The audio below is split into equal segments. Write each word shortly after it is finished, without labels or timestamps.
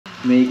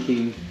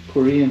making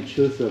Korean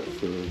chuseok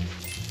food.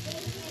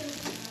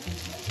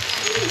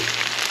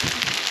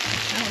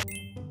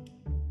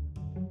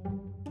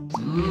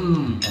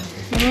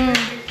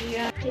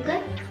 Yeah. You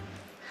good?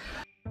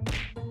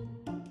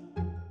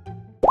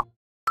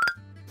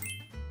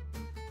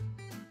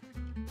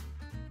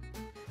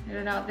 I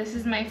don't know, this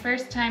is my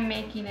first time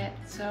making it,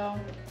 so,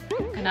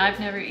 and I've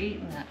never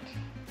eaten it.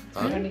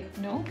 So I don't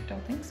no,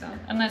 don't think so.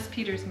 Unless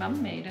Peter's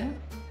mom made it.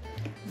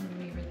 When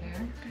we were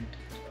there. Good.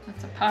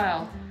 That's a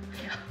pile.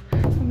 Yeah.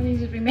 How many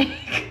did we make?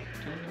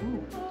 Don't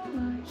know. Oh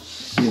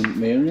my. You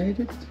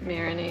marinated?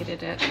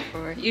 Marinated it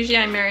for, usually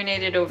I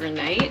marinate it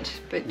overnight,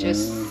 but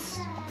just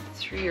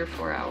 3 or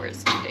 4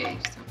 hours today.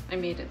 So I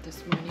made it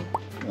this morning.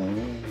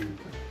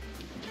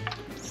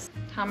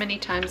 How many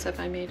times have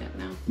I made it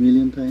now?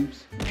 Million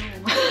times? No.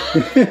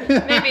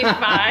 Maybe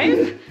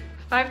 5?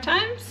 5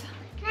 times?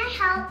 Can I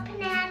help,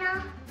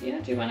 Banana? Yeah,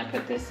 do you want to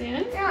put this in?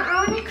 No,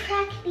 I want to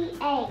crack the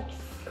eggs.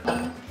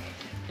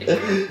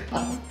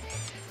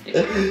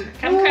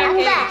 Come crack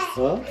eggs.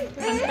 어?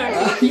 Come crack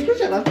아, eggs. 이거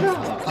잘한다.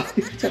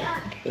 이거 잘.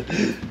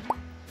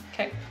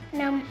 Okay,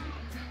 No.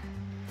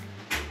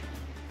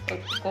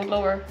 go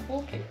lower.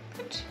 Okay,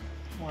 good.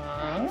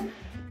 1.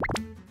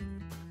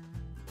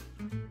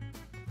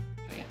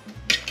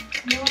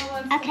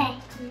 Okay.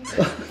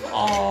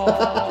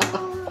 Oh.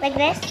 Like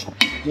this?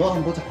 너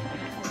한번 보자.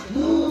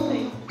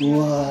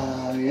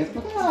 우와,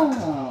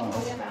 예쁘다.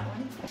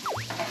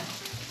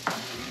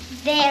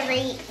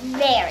 Very,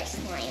 very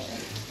slimy.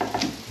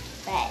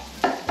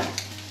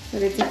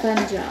 But it's a fun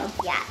job.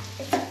 Yeah,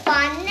 it's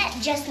fun,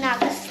 just not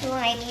the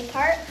slimy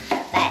part.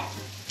 But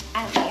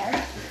I don't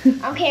care. I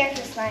don't care if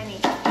it's slimy.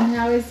 And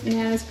how is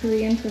Nana's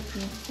Korean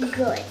cooking?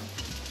 Good.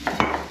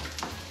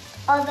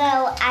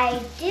 Although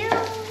I do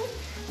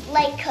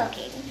like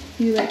cooking.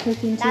 You like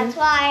cooking too? That's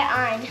why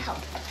I'm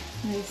helpful.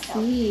 I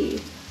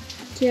see.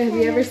 Gia, have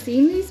you ever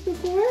seen these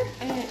before?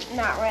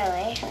 Not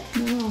really.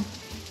 No.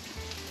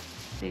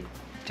 They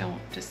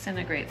don't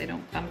disintegrate. They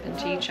don't bump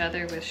into each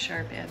other with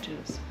sharp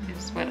edges,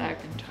 is what I've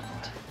been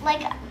told.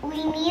 Like,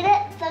 we need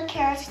the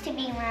carrots to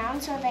be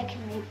round so they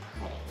can be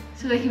pretty.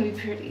 So they can be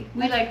pretty.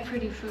 We like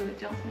pretty food,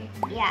 don't we?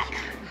 Yeah.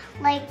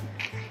 Like,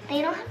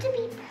 they don't have to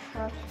be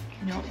perfect.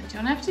 No, they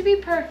don't have to be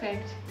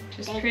perfect.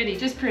 Just pretty,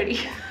 just pretty.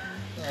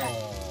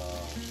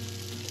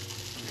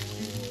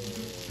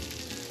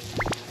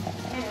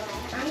 Anyway,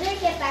 I'm gonna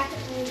get back to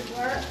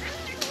work.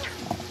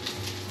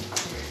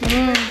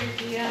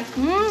 Yeah.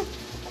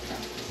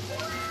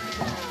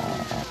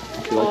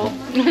 Oh,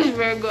 It's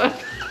very good.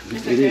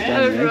 it is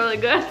That was done, really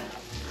good.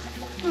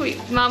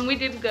 Mom, we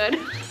did good.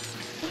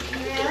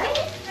 Really?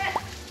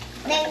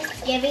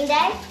 Thanksgiving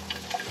Day,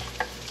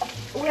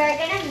 we're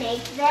gonna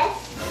make this.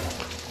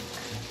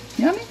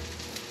 Yummy.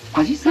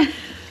 맛있어?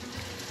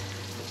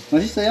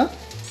 맛있어요?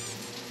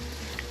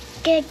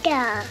 Good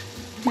job.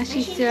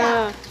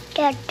 맛있어.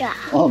 Good job.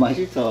 어,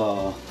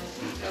 맛있어.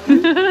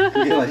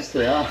 그게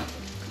맛있어요.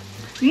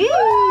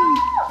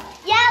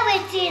 Yeah, we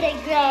did a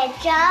great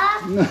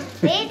job.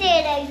 We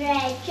did a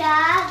great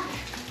job.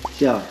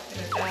 지아,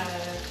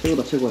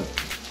 최고다, 최고야.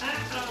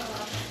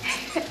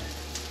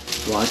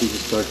 Why did you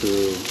start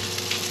to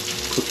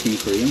cooking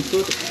Korean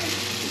food?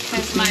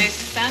 Because my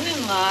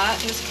son-in-law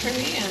is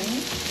Korean,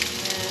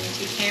 and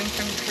he came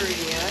from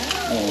Korea,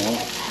 Oh,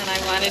 and I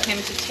wanted him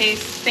to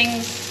taste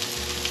things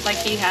like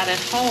he had at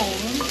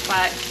home,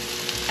 but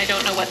I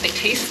don't know what they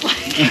taste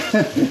like.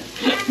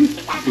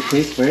 it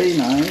tastes very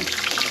nice.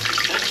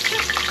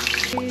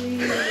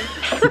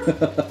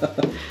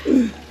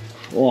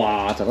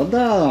 와,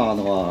 잘한다,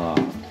 너가.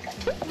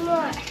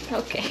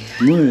 Okay.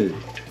 물.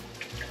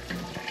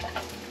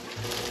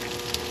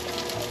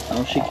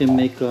 Now she can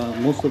make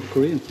most of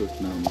Korean food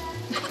now.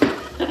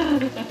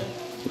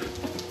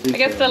 I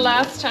guess the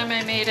last time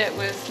I made it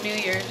was New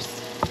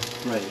Year's.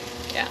 Right.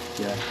 Yeah.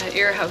 Yeah. At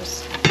your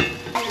house.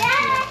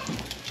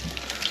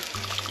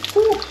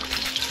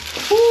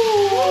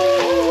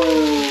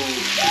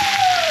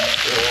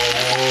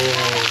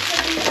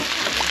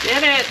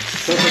 Did it.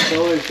 So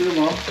it's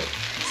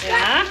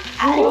Yeah.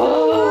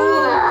 Oh.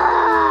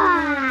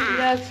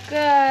 That's It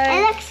good.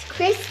 looks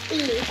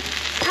crispy.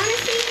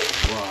 Honestly,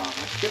 와,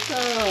 맛있겠다.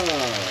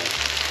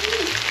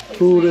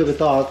 Who would have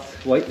thought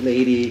white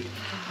lady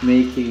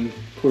making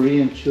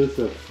Korean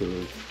chuseok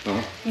food?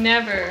 Huh?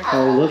 Never.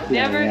 Oh, look at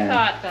Never that.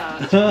 thought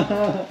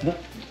that.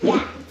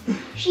 yeah.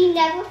 She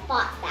never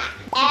thought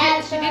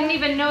that. She didn't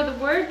even know the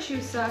word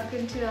chuseok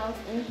until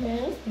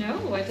Mm-hmm.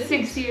 no, I didn't.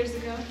 6 years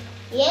ago.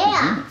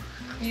 Yeah.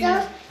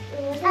 Yeah.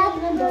 So, was I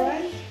even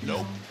born?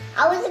 No.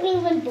 I wasn't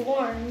even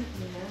born.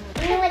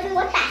 And you're like,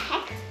 what the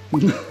heck? Oh,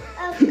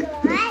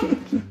 God.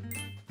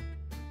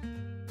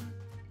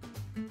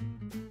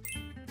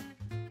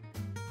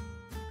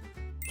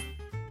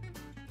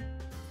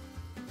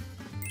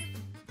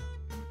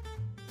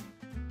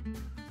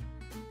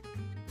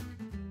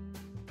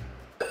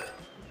 I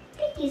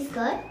think he's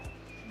good.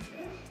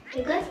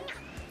 You good?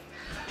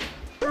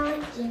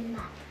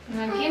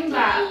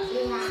 Gimbap.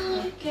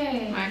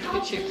 Okay. Mark,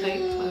 put your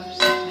plate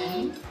close.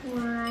 Okay.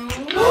 One.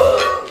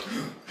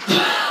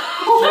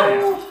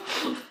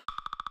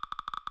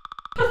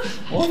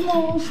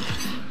 Almost.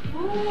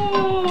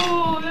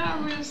 Oh,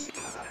 that was.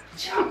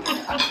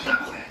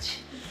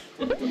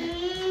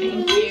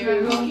 Thank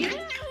you.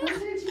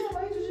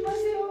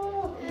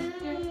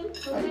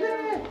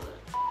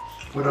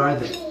 What are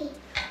they?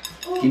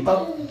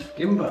 Kimbap.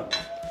 Gimbap.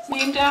 It's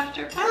named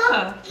after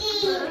Papa.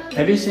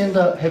 Have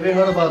you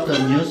heard about the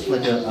news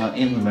like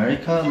in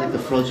America, like the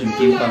frozen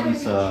kimbap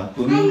is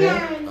booming there?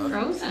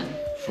 Frozen.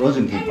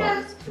 Frozen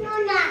kimbap.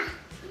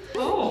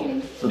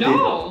 Oh, So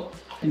no.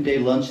 And they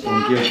launched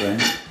on Gear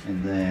brand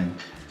and then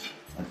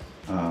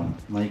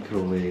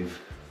microwave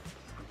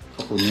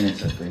couple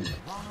minutes I think.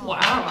 Wow,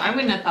 I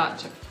wouldn't have thought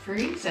to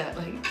freeze it.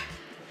 Like,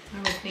 I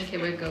would think it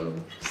would go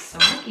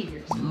soggy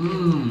or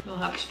something. We'll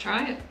have to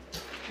try it.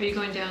 Are you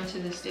going down to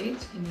the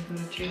States? Can you go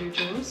to Trader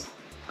Joe's?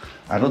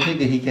 I don't think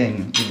that he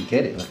can even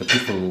get it. Like the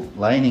people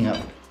lining up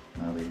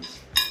nowadays.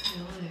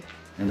 Really?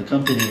 And the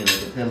company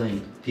is telling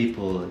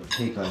people,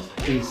 hey guys,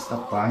 please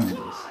stop buying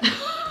this.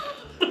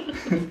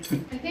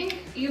 I think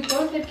you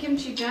both had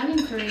kimchi jjigae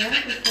in Korea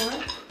before.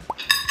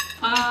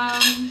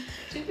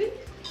 Did we?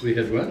 We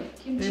had what?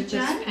 Kimchi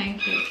jjigae?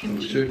 Pancake We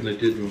kimchi. certainly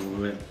did when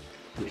we went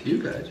with you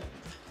guys.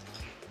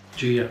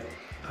 Gia,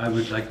 I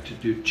would like to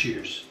do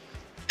cheers.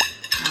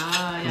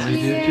 Ah, Can we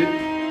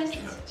yes. do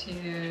two?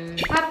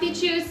 Cheers. Happy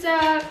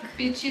Chuseok!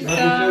 Happy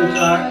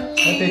Chuseok.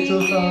 Happy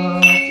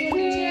Chuseok!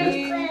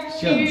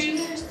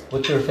 Xian,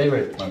 what's your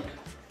favorite, Mark?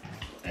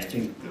 I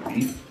think the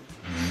beef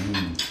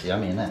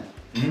Yummy, isn't it?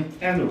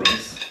 and the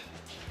rice,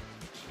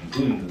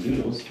 including the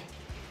noodles.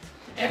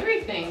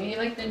 Everything. You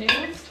like the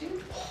noodles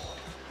too?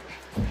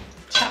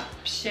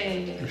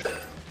 Chapshe.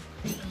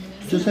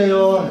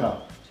 주세요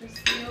해라.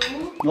 주세요.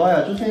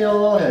 노아야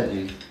주세요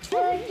해야지.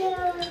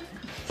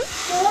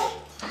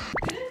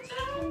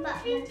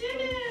 You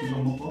did it. 이거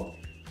먹어?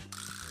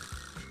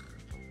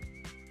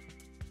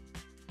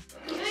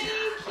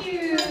 Thank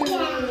you.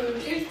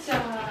 Good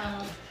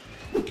job.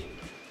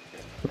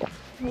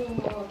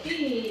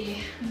 Okay.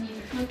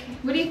 Okay.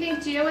 What do you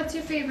think, Gia? What's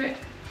your favorite?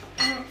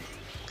 I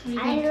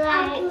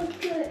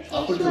like this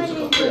Apple one juice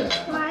and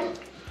this one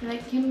You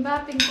like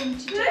kimbap and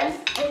kimchi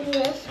jjigae? and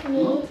this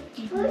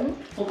meat.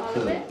 All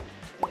of it?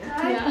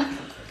 Yeah.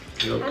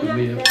 You'll put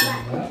me up on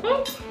that.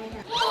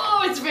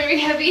 Oh, it's very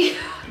heavy.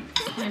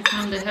 I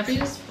found the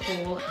heaviest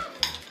bowl.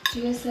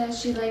 Gia says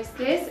she likes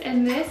this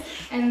and this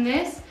and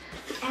this.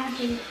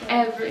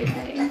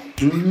 Everything.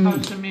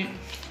 How's the meat?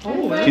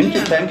 Oh,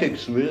 Kimchi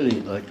pancakes really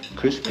like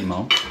crispy,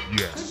 Mom.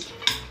 Yes.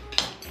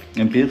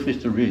 And beef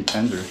is really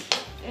tender.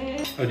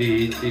 How do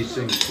you eat these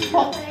things?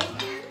 Julia?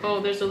 Oh,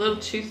 there's a little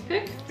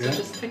toothpick, so Yeah.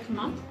 just pick them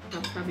up.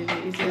 That'll probably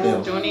be easier.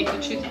 Yeah. Don't eat the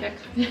toothpick.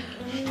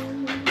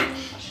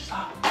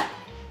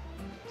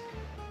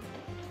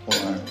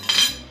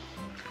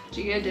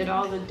 Gia did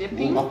all the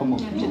dipping. Oh,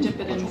 You have to dip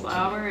it in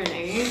flour and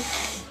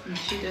eggs. And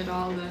she did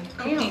all the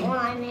I don't cooking.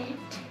 want it.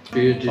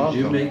 Gia, did you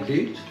Awesome. make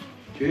these?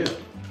 Gia,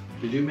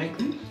 did you make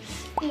these?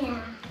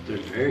 Yeah. They're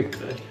very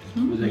good.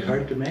 Were they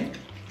hard to make?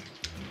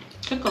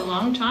 Took a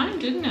long time,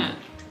 didn't it?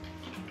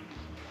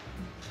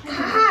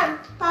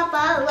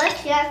 Papa,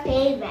 what's your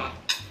favorite?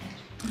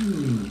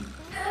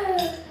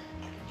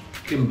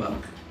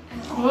 Kimbap.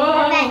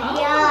 What's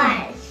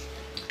yours?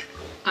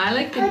 I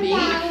like the beef.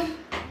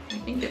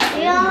 I think it's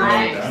really Yours.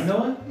 nice.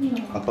 Noah?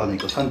 아빠는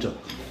이거 산적.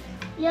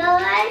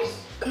 Yours?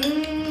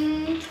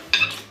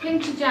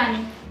 Kimchi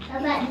jjigae. How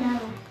about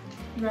Noah?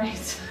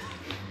 Right.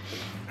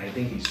 I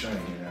think he's trying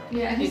it out.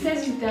 Yeah, he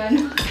says he's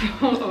done.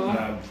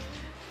 Oh.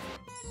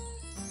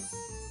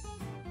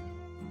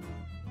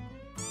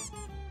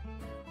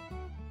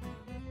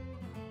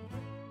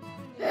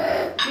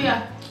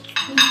 Yeah.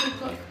 Who's the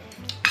cook?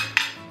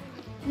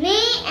 Me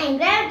and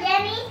Grandma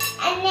Jenny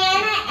and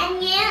Nana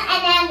and you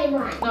and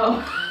everyone.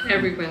 Oh.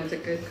 Everyone's a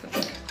good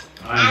cook.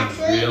 I'm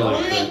Actually, a really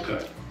only- good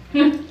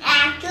cook.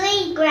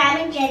 Actually,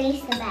 Grandma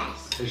Jenny's the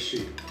best. Is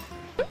she?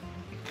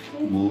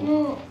 무.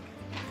 Moo.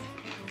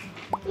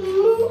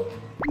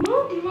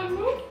 Moo? You want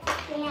moo?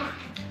 Yeah.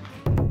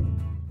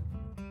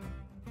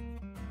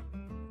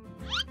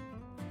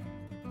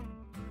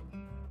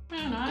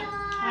 Man, I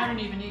haven't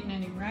even eaten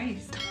any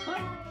rice.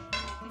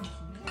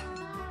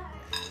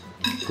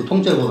 그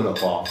통째로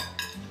먹으려고.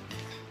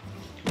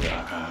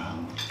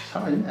 이야,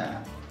 살아있네.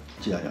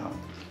 지아야.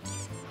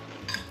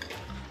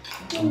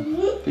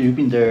 You've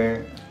been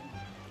there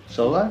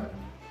solo?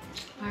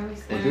 I was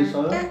Was it there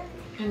solo?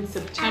 in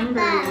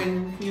September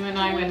when you and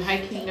I went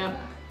hiking up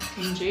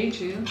in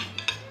Jeju.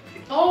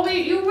 Oh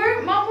wait, you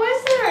were. Mom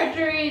was there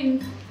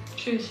during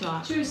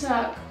Chuseok.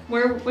 Chuseok.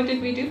 What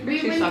did we do for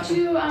We went Chuseok?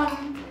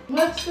 to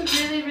what's the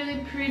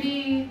really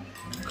pretty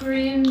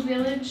Korean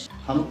village?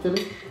 한국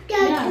village?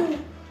 Yeah.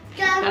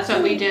 That's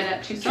what we did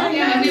at Chuseok.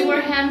 Yeah, and we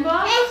wore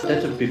hanboks.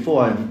 That's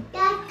before I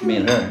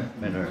met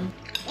her.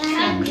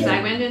 Because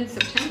I went in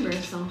September,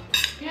 so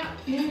Yeah,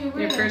 you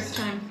were your there. first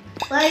time.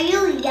 Were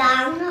you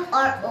young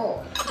or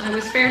old? I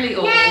was fairly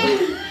old. I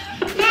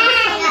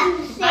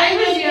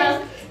was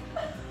young.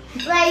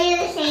 Were you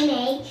the same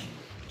age?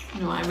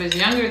 No, I was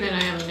younger than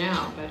I am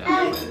now, but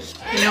I was.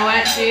 You know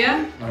what,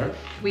 Gia? Alright.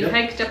 We Yep.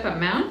 hiked up a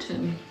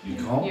mountain, You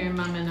call? your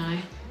mom and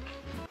I.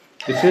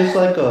 It feels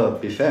like a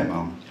buffet,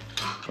 Mom.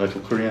 Like a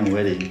Korean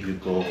wedding. You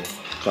go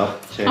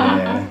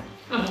japchae,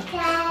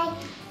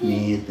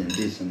 meat, and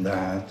this and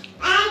that.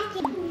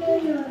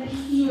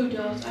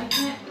 Noodles. I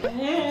can't. Give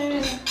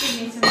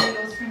me some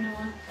noodles for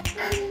Noah.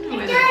 Oh,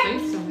 I don't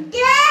think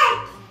so.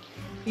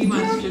 He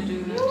wants to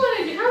do that.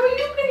 How are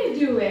you gonna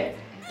do it?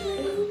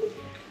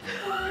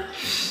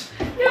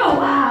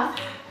 Noah.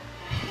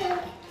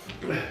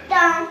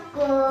 Don't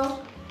go.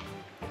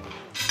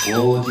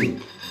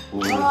 고집.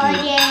 고집.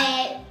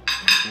 Oh,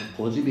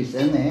 고집이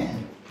세네.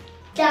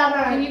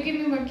 Can you give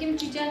me more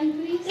kimchi, Johnny,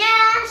 please?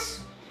 Yes.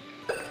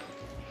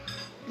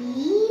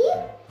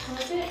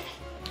 That's it.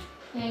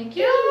 Thank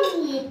you.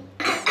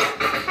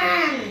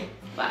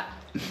 What?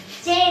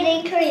 Say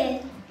it in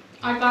Korean.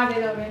 I got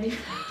it already.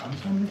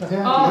 감사합니다.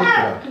 Oh,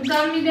 해야지.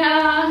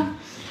 감사합니다.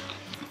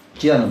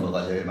 지아는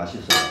뭐가 제일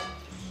맛있어요?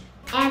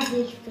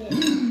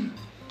 Everything.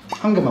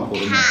 한 개만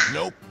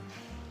고르면.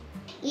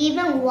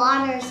 Even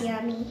water's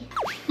yummy.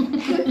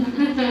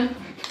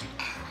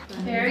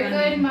 Very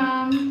good,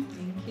 Mom.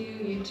 Thank you.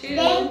 You too.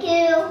 Thank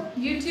you.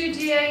 You too,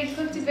 Gia. You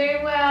cooked it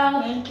very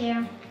well. Thank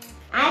you.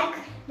 I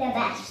cook the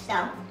best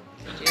though.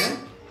 Did you?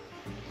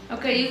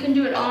 Okay, you can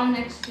do it all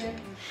next year.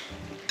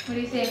 What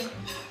do you think?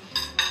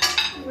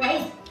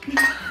 Right.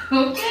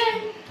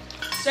 Okay.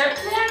 Start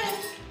planning.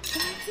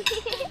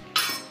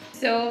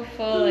 So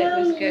full, it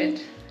was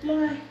good.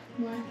 More.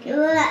 More.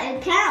 You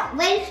can't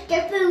waste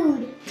your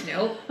food.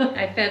 Nope.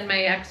 I fed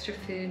my extra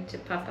food to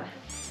Papa.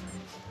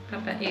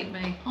 Papa ate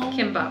my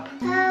kimbap.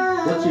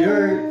 What's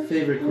your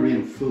favorite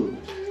Korean food?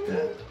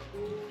 Dad?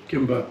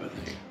 Kimbap, I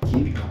think.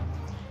 Kimbap.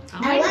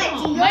 I like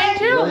yours, Mine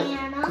too.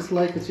 Diana. Just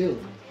like it too.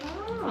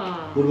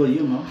 Oh. What about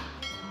you, Mom?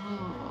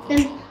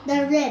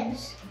 The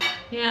ribs.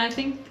 Yeah, I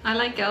think I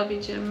like Galbi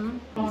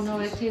Jim. Oh no,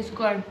 it tastes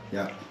good.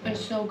 Yeah.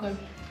 It's so good.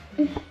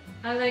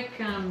 I like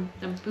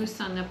the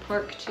Busan, the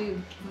pork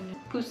too.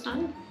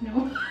 Busan?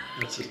 No.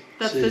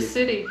 That's the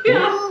city.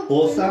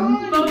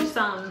 보쌈?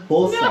 Busan.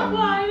 보쌈.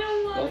 I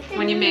don't like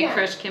When you make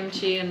fresh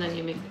kimchi and then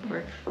you make the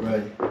pork.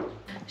 Right.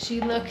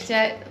 She looked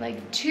at like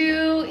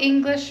 2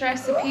 English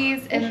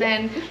recipes and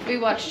then we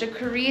watched a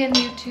Korean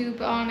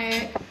YouTube on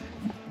it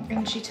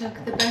and she took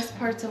the best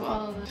parts of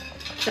all of them.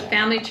 It's a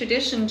family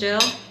tradition,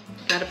 Jill.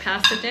 Gotta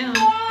pass it down.